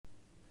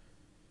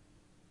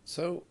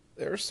So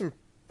there are some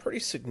pretty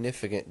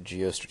significant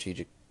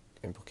geostrategic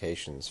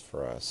implications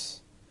for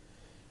us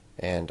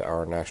and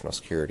our national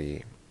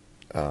security,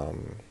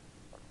 um,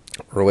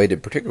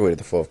 related particularly to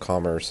the flow of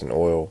commerce and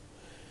oil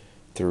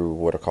through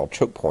what are called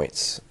choke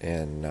points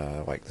in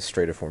like the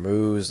Strait of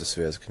Hormuz, the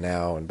Suez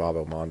Canal, and Bab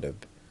el Mandeb.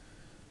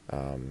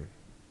 Um,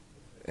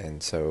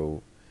 and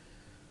so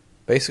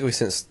basically,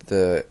 since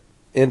the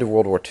end of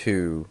World War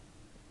II,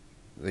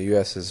 the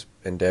U.S. has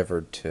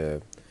endeavored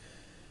to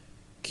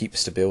keep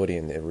stability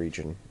in the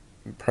region,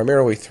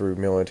 primarily through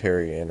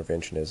military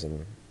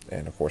interventionism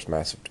and, of course,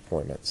 massive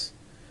deployments.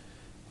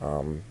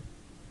 Um,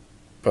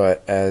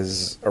 but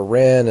as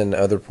Iran and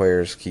other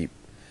players keep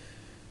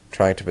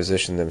trying to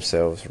position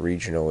themselves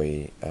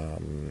regionally,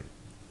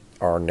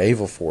 our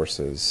naval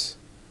forces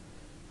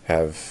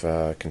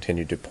have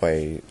continued to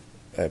play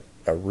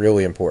a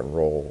really important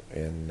role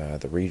in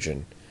the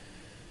region.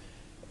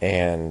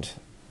 And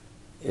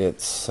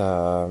it's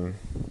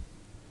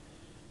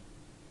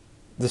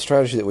the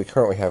strategy that we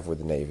currently have with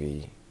the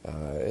Navy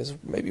is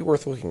maybe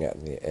worth looking at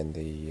in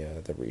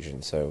the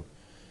region. So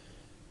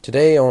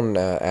today on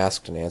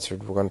Asked and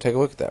Answered, we're going to take a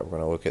look at that. We're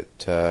going to look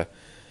at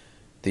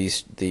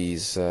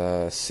these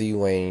sea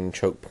lane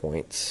choke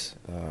points,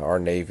 our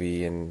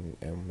Navy, and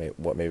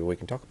what maybe we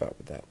can talk about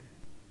with that.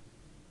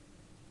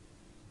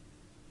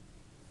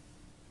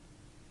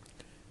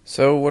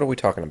 So what are we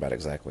talking about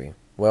exactly?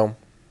 Well,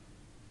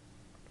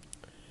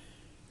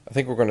 I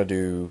think we're going to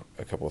do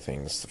a couple of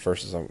things. The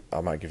first is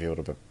I might give you a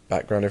little bit of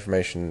background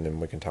information, and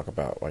we can talk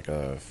about like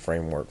a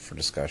framework for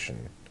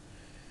discussion,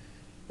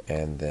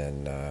 and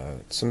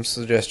then some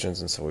suggestions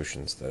and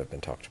solutions that have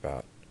been talked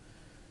about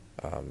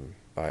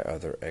by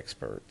other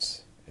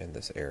experts in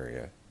this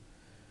area.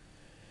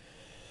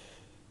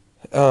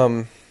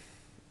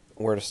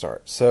 Where to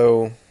start?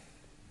 So,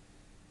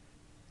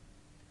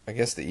 I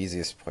guess the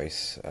easiest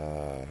place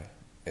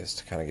is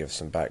to kind of give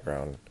some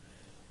background.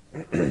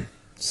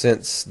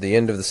 Since the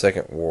end of the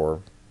Second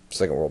World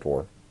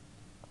War,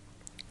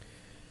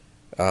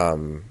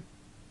 um,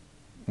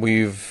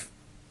 we've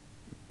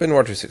been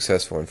largely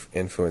successful in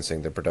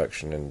influencing the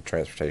production and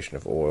transportation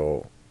of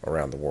oil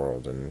around the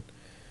world, and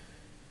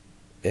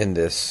in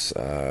this,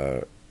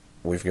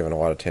 we've given a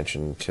lot of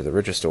attention to the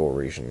richest oil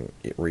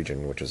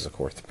region, which is of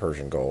course the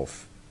Persian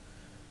Gulf,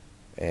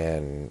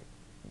 and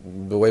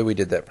the way we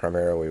did that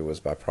primarily was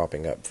by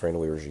propping up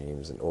friendly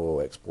regimes and oil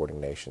exporting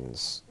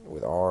nations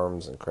with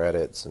arms and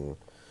credits, and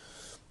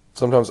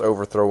sometimes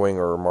overthrowing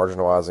or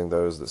marginalizing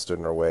those that stood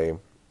in our way.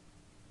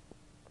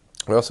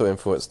 We also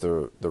influenced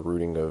the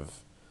routing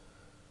of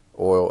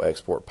oil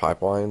export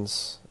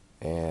pipelines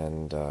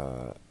and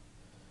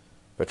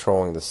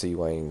patrolling the sea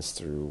lanes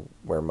through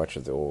where much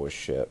of the oil is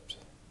shipped.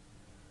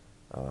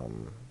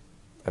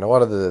 And a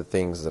lot of the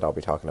things that I'll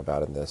be talking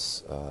about in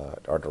this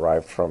are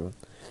derived from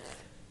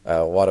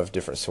a lot of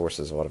different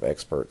sources, a lot of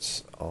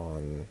experts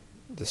on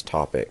this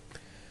topic.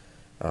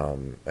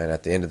 And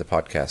at the end of the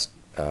podcast,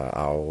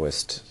 I'll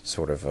list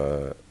sort of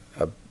a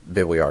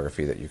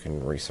bibliography that you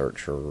can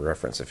research or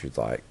reference if you'd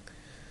like.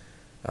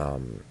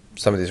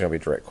 Some of these are going to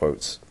be direct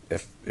quotes.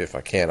 If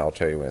I can, I'll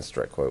tell you when it's a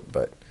direct quote,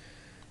 but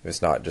if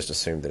it's not, just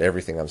assume that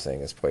everything I'm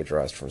saying is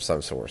plagiarized from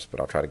some source, but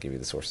I'll try to give you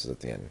the sources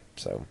at the end.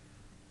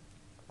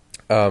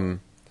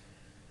 Um,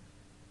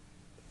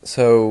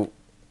 so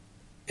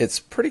it's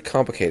pretty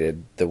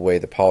complicated the way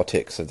the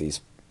politics of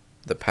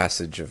the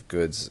passage of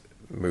goods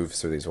moves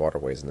through these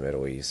waterways in the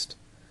Middle East.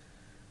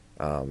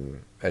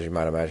 As you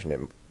might imagine, it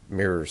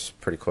mirrors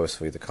pretty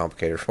closely the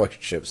complicated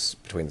relationships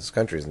between these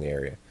countries in the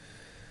area.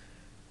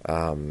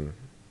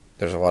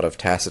 There's a lot of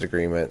tacit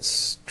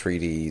agreements,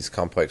 treaties,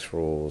 complex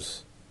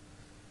rules.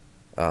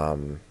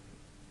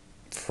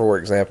 For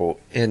example,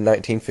 in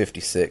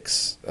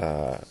 1956,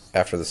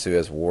 after the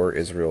Suez War,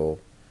 Israel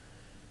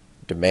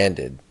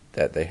demanded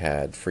that they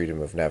had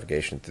freedom of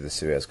navigation through the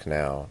Suez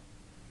Canal.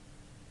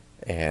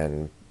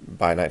 And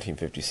by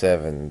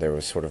 1957, there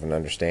was sort of an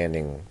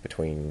understanding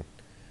between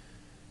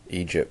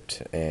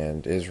Egypt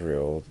and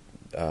Israel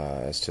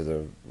as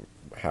to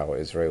how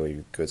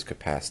Israeli goods could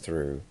pass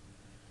through.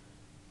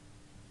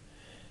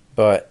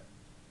 But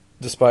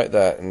despite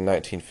that, in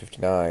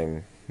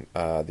 1959,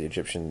 the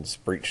Egyptians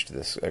breached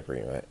this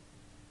agreement,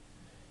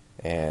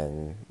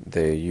 and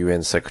the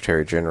UN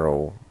Secretary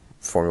General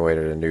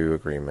formulated a new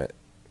agreement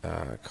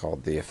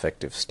called the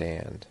Effective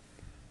Stand.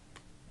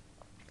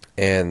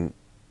 And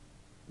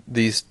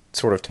these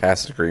sort of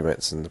tacit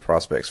agreements and the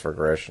prospects for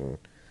aggression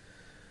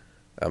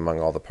among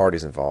all the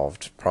parties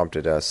involved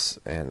prompted us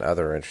and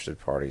other interested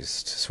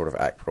parties to sort of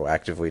act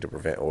proactively to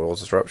prevent oil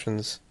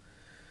disruptions.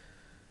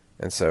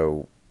 And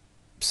so,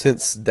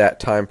 since that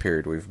time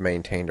period, we've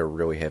maintained a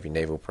really heavy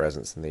naval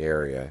presence in the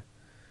area.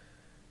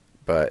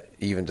 But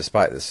even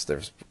despite this,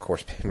 there's of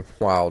course been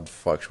wild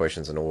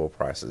fluctuations in oil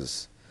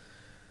prices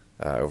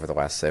over the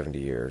last 70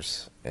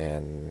 years,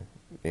 and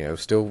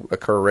still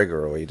occur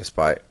regularly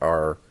despite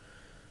our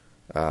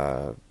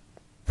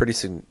pretty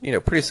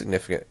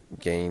significant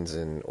gains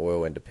in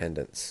oil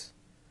independence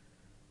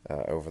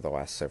over the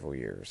last several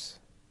years.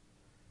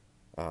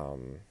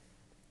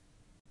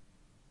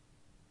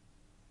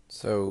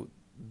 So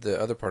the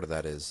other part of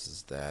that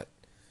is that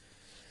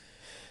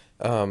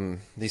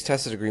these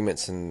tacit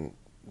agreements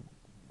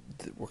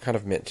were kind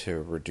of meant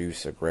to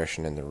reduce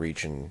aggression in the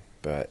region,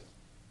 but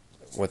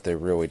what they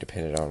really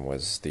depended on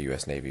was the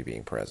U.S. Navy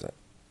being present.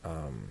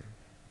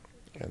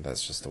 And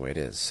that's just the way it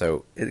is.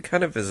 So it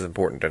kind of is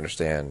important to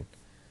understand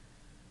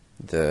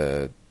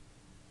the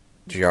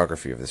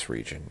geography of this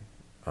region.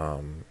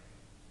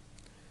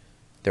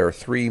 There are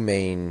three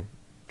main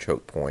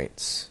choke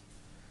points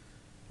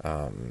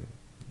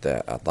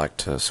that I'd like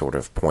to sort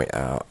of point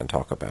out and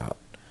talk about.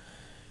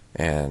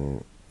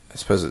 And I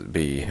suppose it'd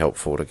be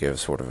helpful to give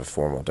sort of a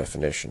formal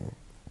definition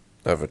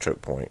of a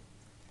choke point.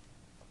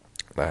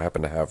 I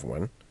happen to have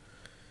one.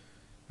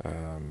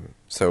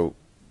 So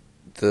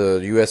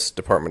the U.S.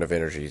 Department of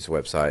Energy's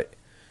website,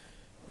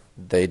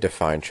 they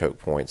define choke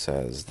points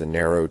as the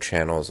narrow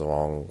channels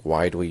along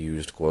widely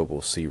used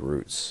global sea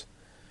routes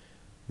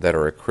that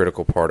are a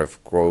critical part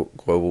of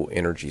global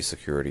energy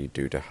security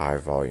due to high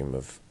volume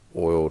of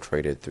oil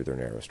traded through their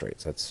narrow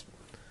straits. That's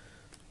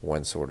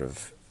one sort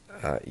of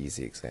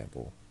easy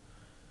example.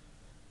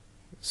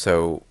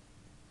 So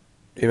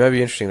it might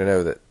be interesting to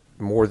know that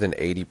more than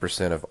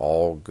 80% of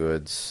all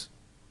goods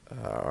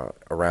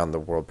around the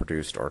world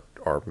produced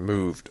are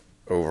moved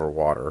over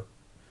water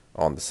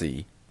on the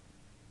sea.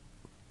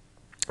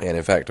 And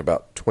in fact,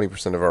 about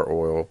 20% of our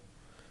oil,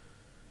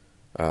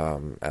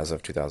 as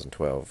of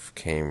 2012,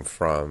 came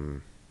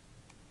from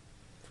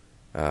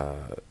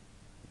oil.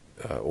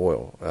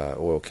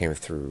 Oil came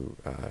through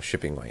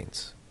shipping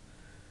lanes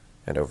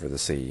and over the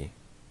sea.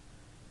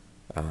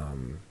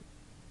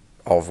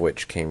 All of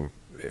which came,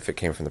 if it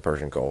came from the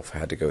Persian Gulf,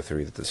 had to go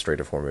through either the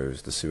Strait of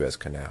Hormuz, the Suez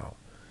Canal,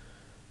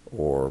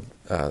 or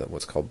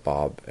what's called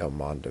Bab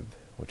el-Mandeb,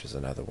 which is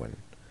another one.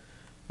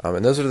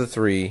 And those are the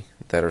three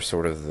that are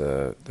sort of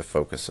the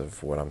focus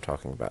of what I'm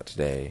talking about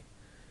today.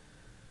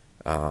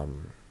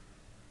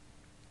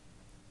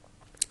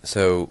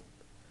 So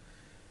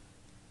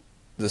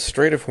the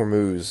Strait of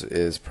Hormuz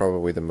is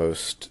probably the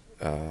most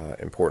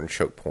important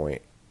choke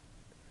point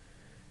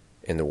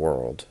in the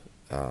world.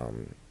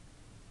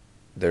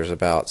 There's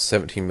about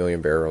 17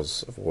 million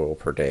barrels of oil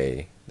per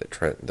day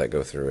that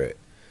go through it.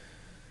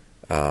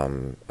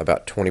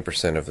 About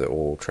 20% of the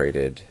oil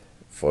traded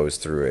flows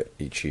through it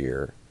each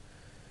year.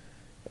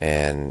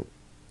 And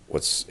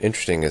what's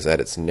interesting is at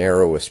its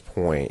narrowest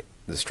point,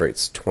 the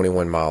strait's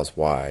 21 miles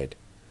wide,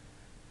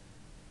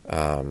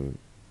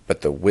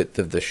 but the width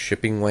of the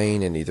shipping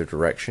lane in either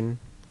direction,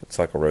 it's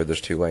like a road, there's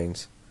two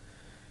lanes,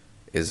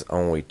 is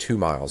only 2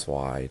 miles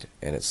wide,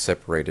 and it's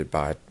separated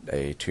by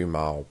a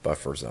 2-mile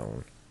buffer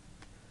zone.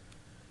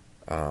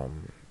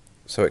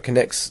 So it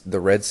connects the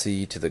Red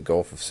Sea to the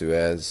Gulf of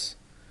Suez,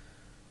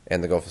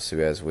 and the Gulf of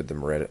Suez with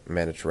the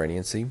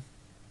Mediterranean Sea.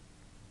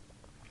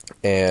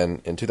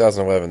 And in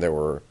 2011, there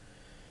were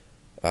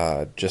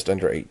just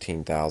under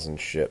 18,000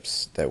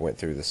 ships that went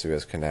through the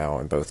Suez Canal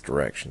in both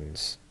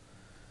directions.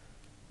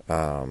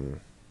 And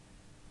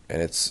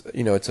it's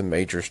a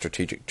major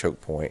strategic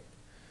choke point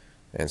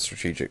and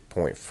strategic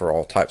point for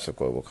all types of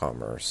global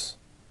commerce.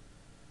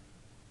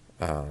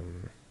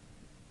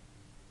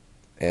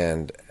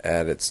 And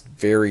at its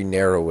very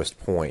narrowest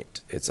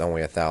point, it's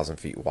only 1,000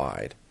 feet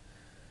wide,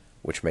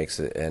 which makes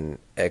it an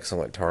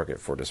excellent target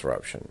for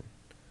disruption.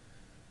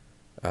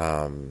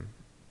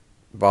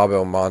 Bab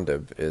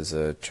el-Mandeb is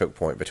a choke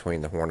point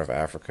between the Horn of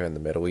Africa and the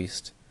Middle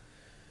East,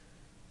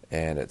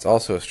 and it's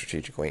also a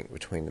strategic link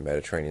between the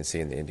Mediterranean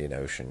Sea and the Indian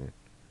Ocean.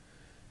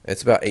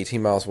 It's about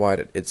 18 miles wide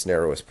at its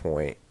narrowest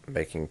point,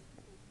 making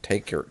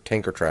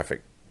tanker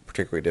traffic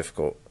particularly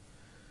difficult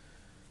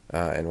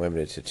and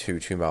limited to two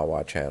 2-mile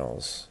wide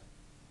channels.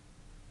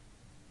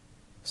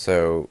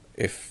 So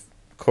if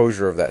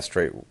closure of that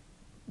strait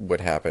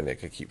would happen, it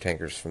could keep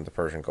tankers from the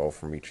Persian Gulf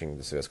from reaching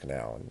the Suez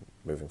Canal and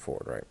moving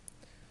forward, right?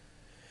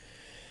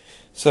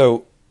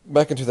 So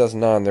back in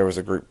 2009, there was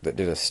a group that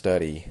did a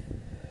study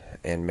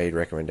and made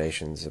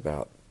recommendations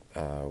about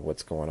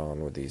what's going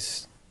on with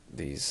these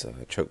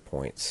choke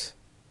points,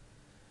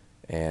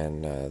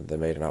 and they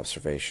made an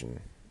observation,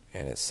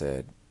 and it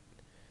said,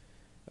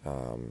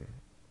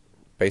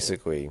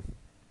 basically,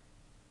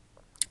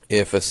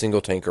 if a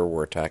single tanker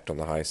were attacked on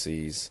the high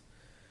seas,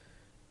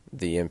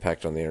 the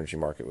impact on the energy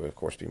market would, of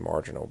course, be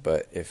marginal.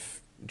 But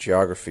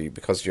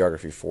because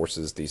geography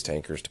forces these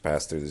tankers to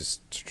pass through these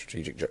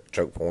strategic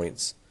choke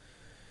points,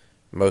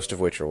 most of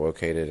which are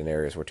located in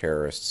areas where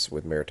terrorists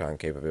with maritime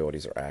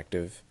capabilities are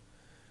active,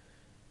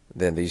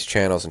 then these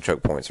channels and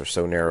choke points are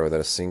so narrow that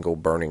a single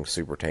burning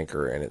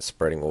supertanker and its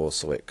spreading oil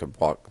slick could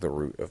block the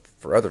route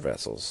for other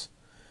vessels.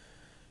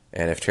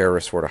 And if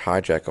terrorists were to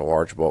hijack a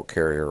large bulk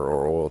carrier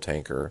or oil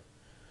tanker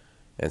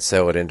and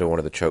sail it into one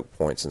of the choke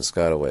points and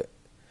scuttle it,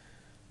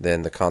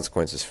 then the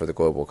consequences for the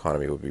global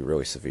economy would be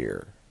really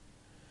severe.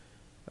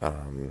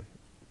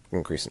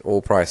 Increase in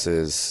oil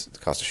prices, the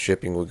cost of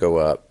shipping would go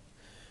up,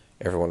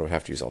 everyone would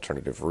have to use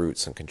alternative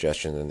routes, and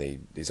congestion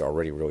in these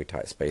already really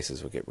tight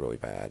spaces would get really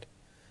bad.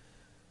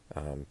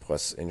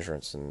 Plus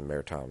insurance and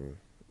maritime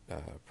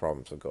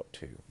problems would go up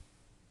too.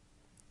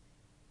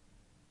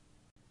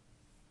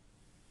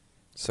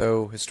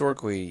 So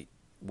historically,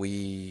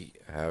 we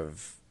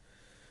have,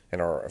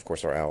 and of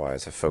course, our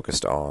allies have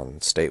focused on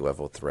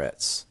state-level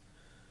threats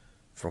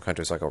from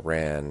countries like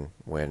Iran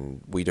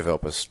when we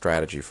develop a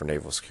strategy for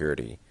naval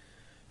security.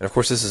 And of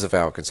course, this is a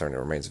valid concern; it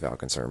remains a valid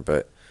concern.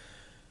 But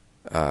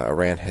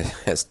Iran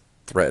has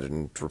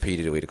threatened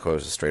repeatedly to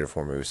close the Strait of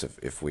Hormuz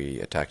if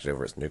we attacked it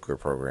over its nuclear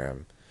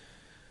program.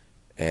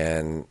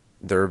 And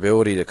their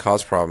ability to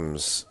cause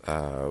problems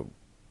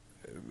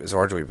is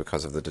largely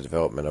because of the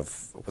development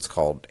of what's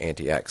called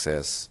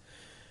anti-access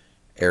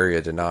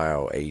area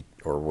denial,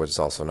 or what's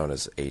also known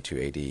as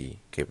A2AD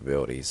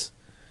capabilities.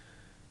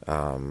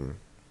 Um,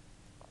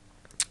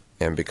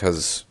 and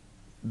because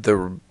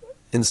the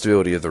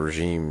instability of the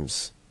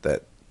regimes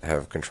that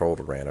have controlled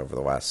Iran over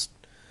the last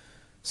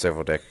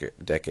several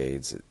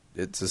decades,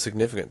 it's a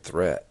significant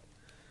threat.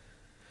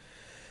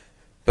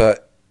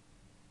 But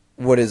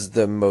what is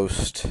the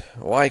most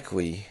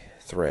likely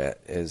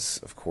threat is,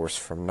 of course,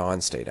 from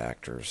non-state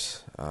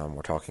actors.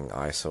 We're talking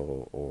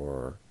ISIL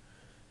or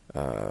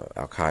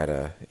Al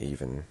Qaeda,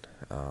 even.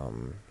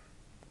 Um,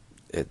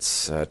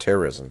 it's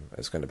terrorism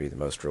is going to be the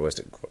most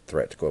realistic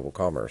threat to global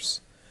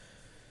commerce.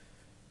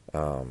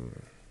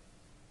 Um,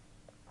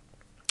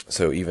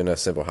 so even a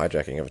simple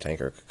hijacking of a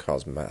tanker could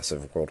cause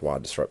massive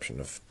worldwide disruption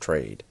of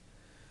trade,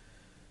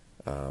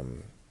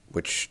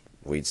 which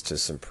leads to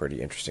some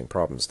pretty interesting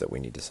problems that we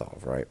need to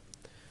solve, right?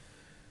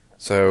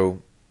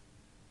 So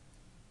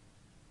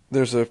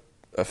there's a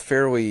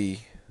fairly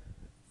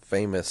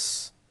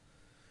famous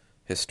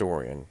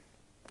historian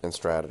and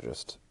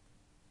strategist.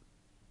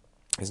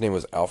 His name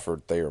was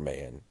Alfred Thayer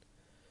Mahan,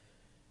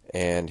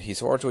 and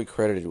he's largely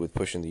credited with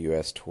pushing the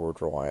U.S.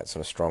 toward reliance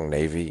on a strong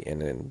navy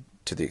and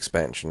into the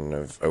expansion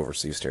of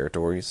overseas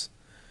territories.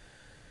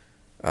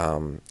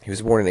 He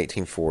was born in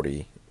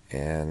 1840,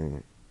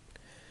 and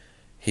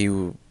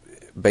he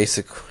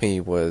basically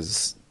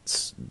was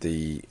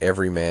the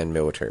everyman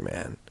military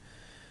man.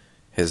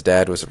 His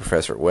dad was a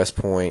professor at West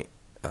Point.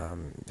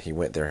 He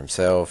went there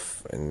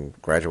himself and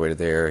graduated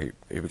there.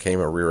 He became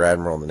a rear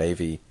admiral in the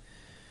Navy.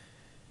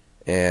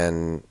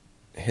 And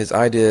his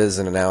ideas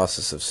and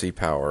analysis of sea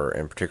power,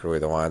 and particularly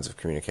the lines of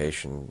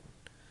communication,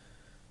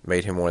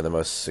 made him one of the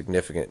most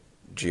significant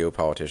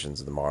geopoliticians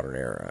of the modern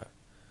era.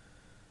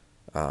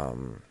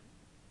 Um,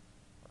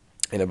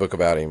 in a book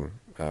about him,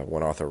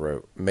 one author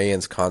wrote,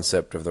 Mahan's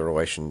concept of the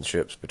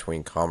relationships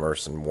between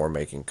commerce and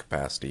war-making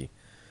capacity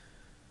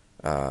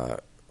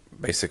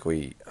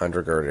basically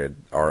undergirded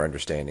our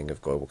understanding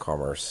of global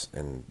commerce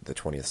in the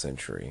 20th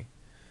century.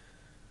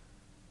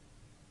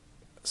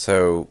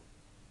 So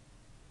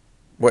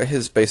what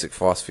his basic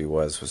philosophy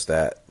was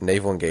that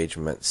naval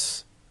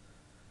engagements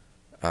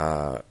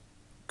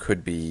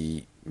could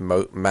be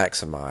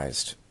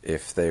maximized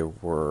if they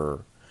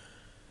were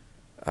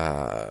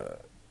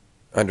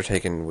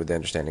undertaken with the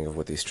understanding of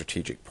what these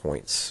strategic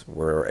points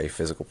where a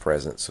physical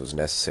presence was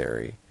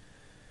necessary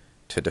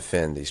to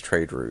defend these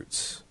trade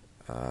routes,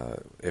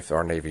 if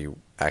our Navy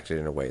acted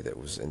in a way that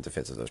was in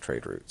defense of those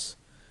trade routes.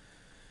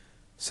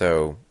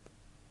 So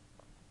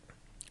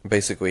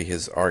basically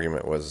his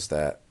argument was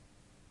that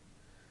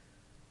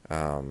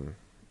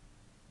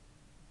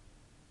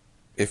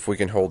if we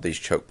can hold these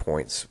choke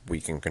points, we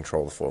can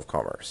control the flow of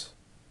commerce.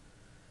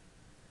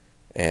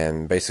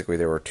 And basically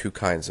there were two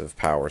kinds of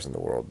powers in the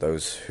world,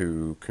 those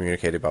who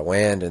communicated by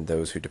land and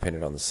those who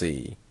depended on the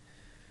sea.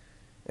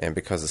 And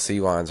because the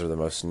sea lines are the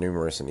most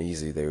numerous and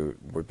easy, they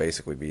would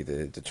basically be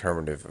the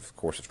determinative of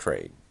course of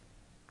trade.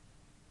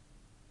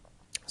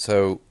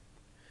 So,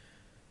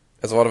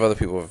 as a lot of other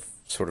people have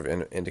sort of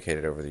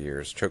indicated over the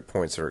years, choke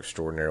points are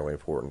extraordinarily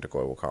important to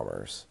global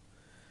commerce.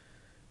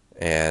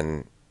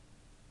 And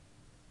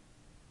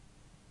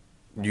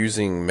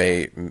using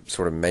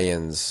sort of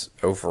Mahan's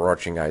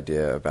overarching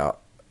idea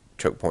about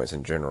choke points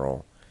in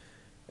general,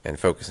 and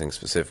focusing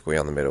specifically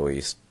on the Middle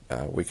East,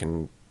 we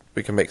can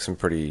make some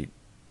pretty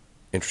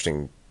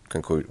interesting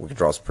we can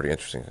draw some pretty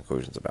interesting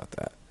conclusions about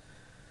that.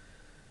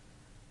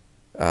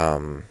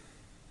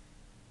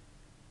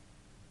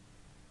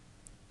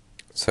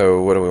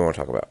 So what do we want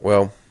to talk about?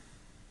 Well,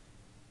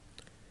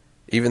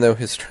 even though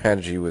his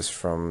strategy was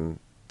from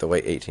the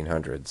late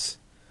 1800s,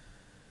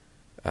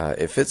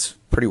 it fits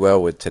pretty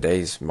well with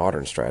today's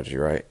modern strategy,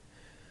 right?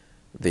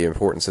 The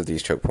importance of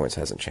these choke points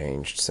hasn't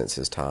changed since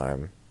his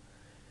time,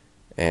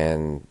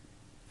 and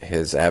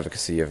his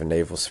advocacy of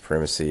naval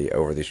supremacy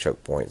over these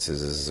choke points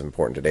is as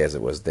important today as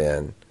it was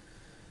then.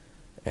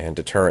 And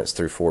deterrence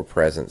through forward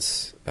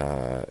presence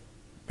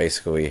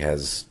basically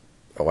has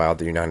allowed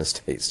the United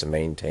States to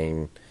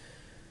maintain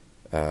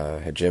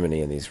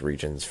hegemony in these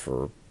regions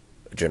for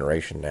a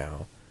generation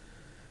now.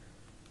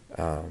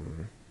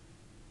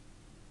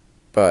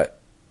 But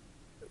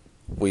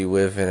we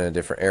live in a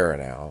different era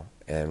now,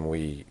 and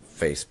we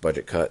face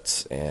budget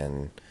cuts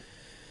and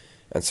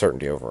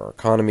uncertainty over our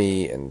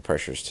economy and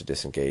pressures to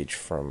disengage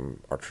from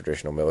our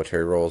traditional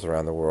military roles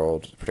around the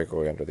world,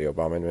 particularly under the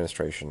Obama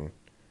administration.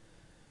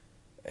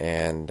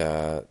 And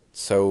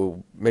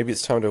so maybe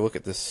it's time to look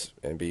at this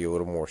and be a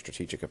little more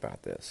strategic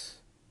about this.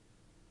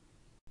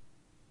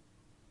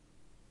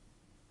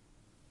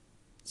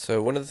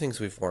 So one of the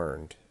things we've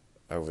learned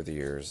over the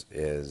years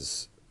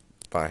is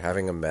by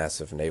having a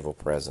massive naval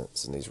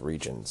presence in these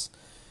regions,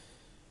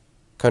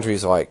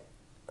 countries like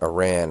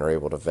Iran are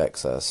able to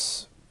vex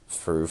us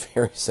through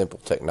very simple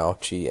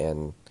technology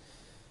and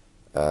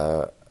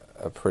a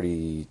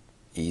pretty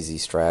easy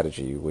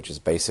strategy, which is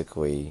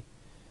basically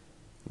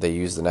they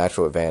use the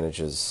natural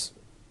advantages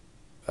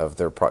of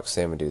their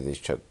proximity to these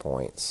choke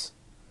points,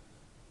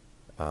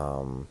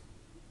 but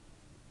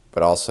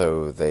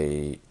also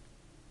they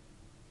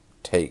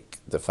take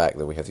the fact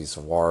that we have these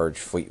large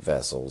fleet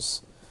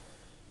vessels,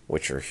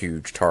 which are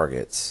huge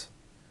targets,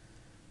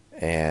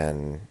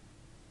 and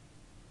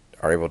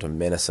are able to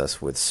menace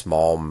us with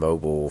small,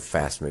 mobile,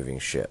 fast-moving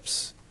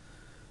ships.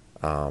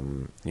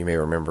 You may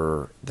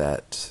remember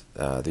that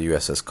the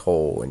USS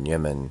Cole in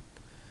Yemen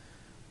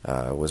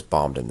was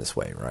bombed in this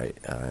way, right?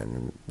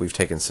 And we've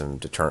taken some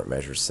deterrent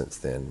measures since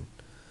then.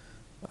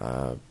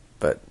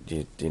 But,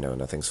 you know,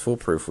 nothing's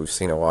foolproof. We've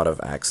seen a lot of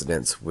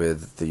accidents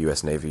with the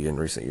U.S. Navy in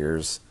recent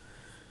years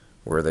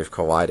where they've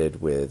collided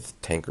with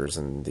tankers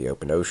in the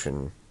open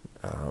ocean.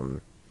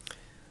 That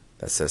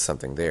says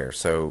something there.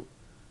 So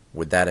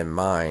with that in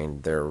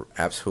mind, there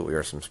absolutely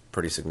are some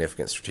pretty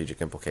significant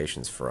strategic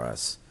implications for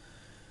us.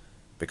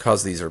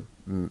 Because these are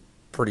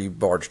pretty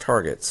large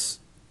targets,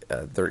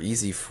 they're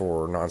easy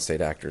for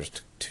non-state actors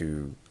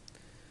to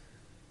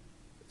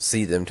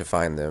see them, to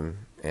find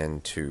them,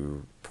 and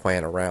to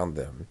plan around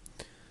them.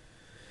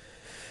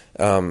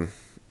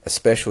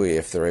 Especially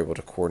if they're able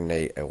to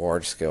coordinate a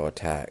large-scale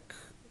attack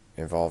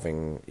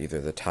involving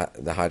either the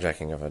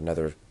hijacking of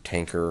another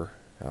tanker,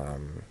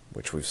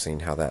 which we've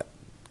seen how that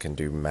can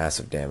do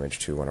massive damage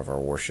to one of our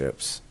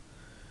warships.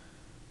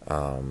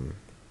 So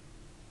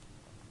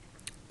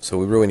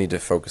we really need to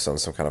focus on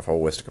some kind of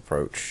holistic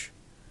approach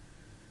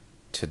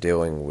to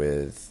dealing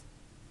with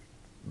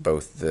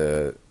both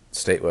the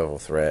state level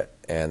threat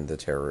and the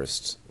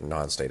terrorist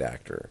non-state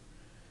actor.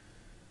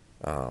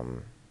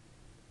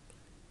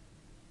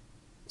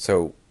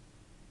 So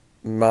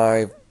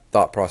my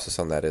thought process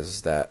on that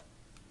is that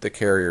the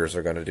carriers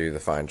are going to do the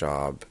fine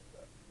job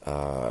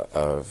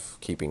of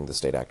keeping the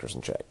state actors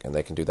in check, and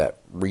they can do that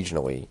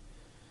regionally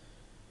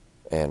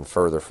and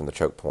further from the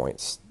choke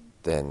points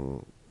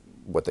than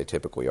what they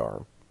typically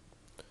are.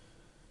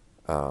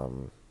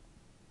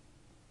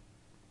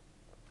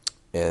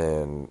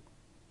 And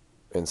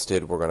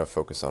instead, we're going to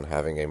focus on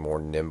having a more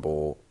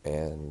nimble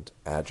and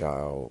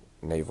agile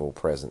naval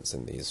presence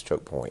in these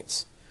choke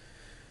points.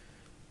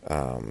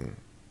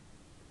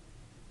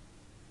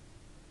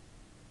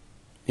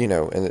 You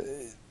know, and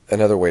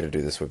another way to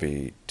do this would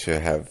be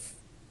to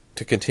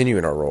continue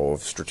in our role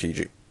of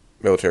strategic,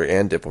 military,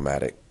 and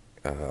diplomatic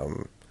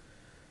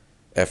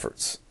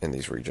efforts in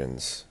these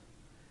regions,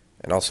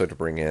 and also to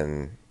bring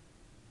in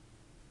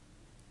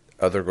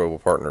other global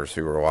partners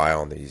who rely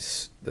on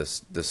this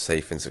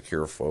safe and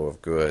secure flow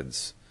of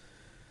goods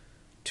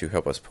to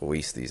help us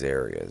police these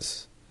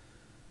areas.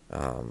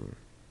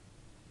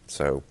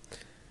 So,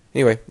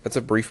 anyway, that's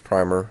a brief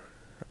primer,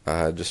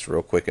 just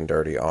real quick and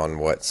dirty on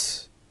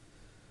what's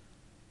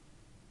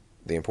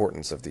the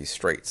importance of these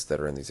straits that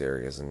are in these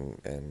areas,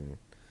 and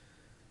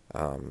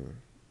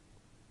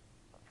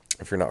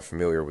if you're not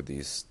familiar with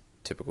this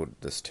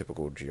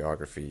typical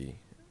geography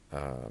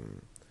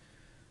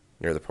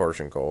near the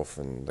Persian Gulf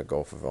and the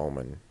Gulf of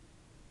Oman,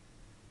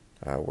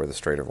 where the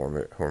Strait of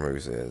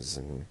Hormuz is,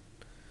 and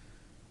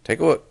take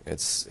a look.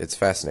 It's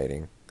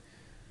fascinating.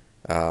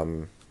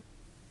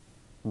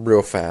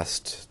 Real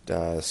fast,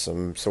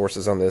 some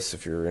sources on this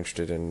if you're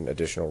interested in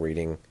additional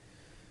reading.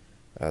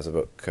 There's a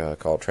book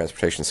called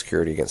Transportation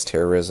Security Against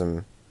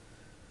Terrorism.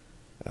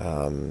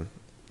 An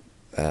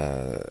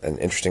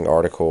interesting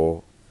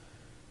article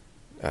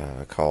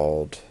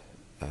called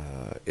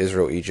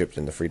Israel, Egypt,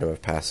 and the Freedom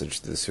of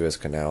Passage to the Suez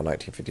Canal,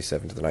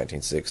 1957 to the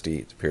 1960.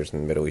 It appears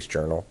in the Middle East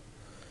Journal.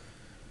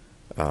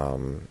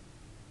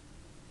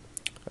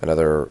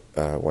 Another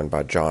one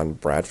by John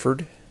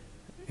Bradford,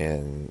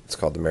 and it's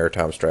called The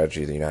Maritime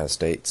Strategy of the United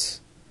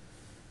States.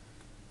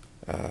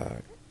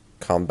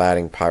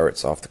 Combating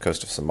Pirates Off the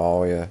Coast of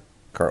Somalia,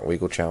 Current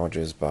Legal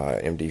Challenges by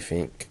M.D.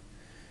 Fink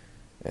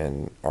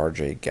and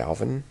R.J.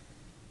 Galvin.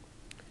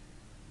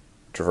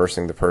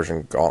 Traversing the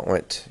Persian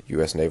Gauntlet,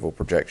 U.S. Naval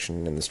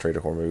Projection in the Strait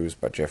of Hormuz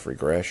by Jeffrey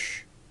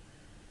Gresh.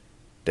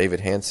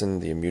 David Hansen,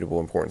 The Immutable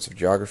Importance of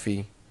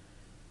Geography.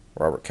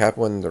 Robert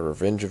Kaplan, The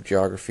Revenge of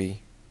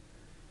Geography.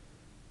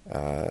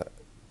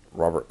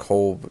 Robert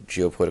Kolb,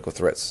 Geopolitical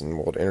Threats in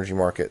World Energy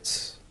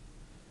Markets.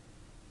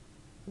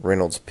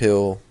 Reynolds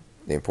Pill,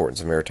 The Importance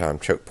of Maritime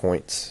Choke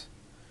Points.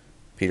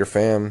 Peter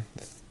Pham,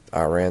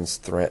 Iran's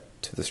Threat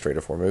to the Strait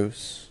of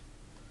Hormuz.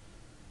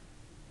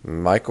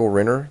 Michael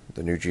Renner,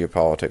 The New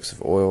Geopolitics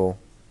of Oil.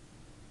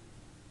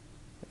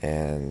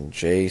 And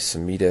J.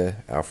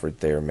 Samita, Alfred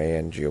Thayer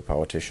Mann,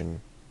 Geopolitician.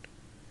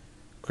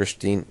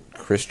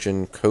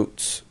 Christian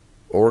Coates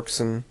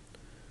Orkson,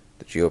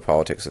 The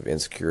Geopolitics of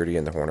Insecurity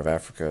in the Horn of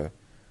Africa.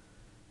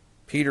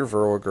 Peter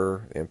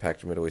Verliger, The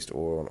Impact of Middle East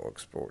Oil and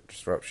Export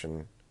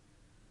Disruption.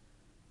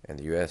 And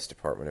the U.S.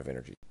 Department of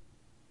Energy.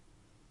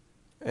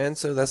 And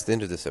so that's the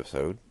end of this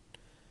episode.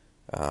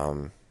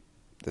 Um,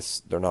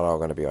 they're not all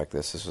going to be like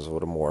this. This was a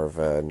little more of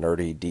a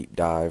nerdy deep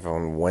dive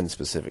on one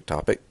specific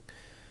topic.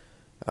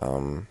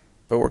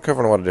 But we're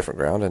covering a lot of different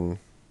ground, and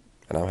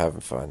I'm having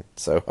fun.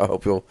 So I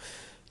hope you'll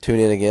tune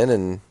in again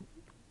and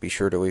be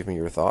sure to leave me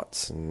your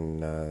thoughts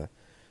and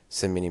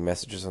send me any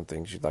messages on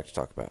things you'd like to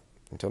talk about.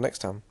 Until next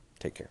time,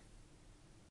 take care.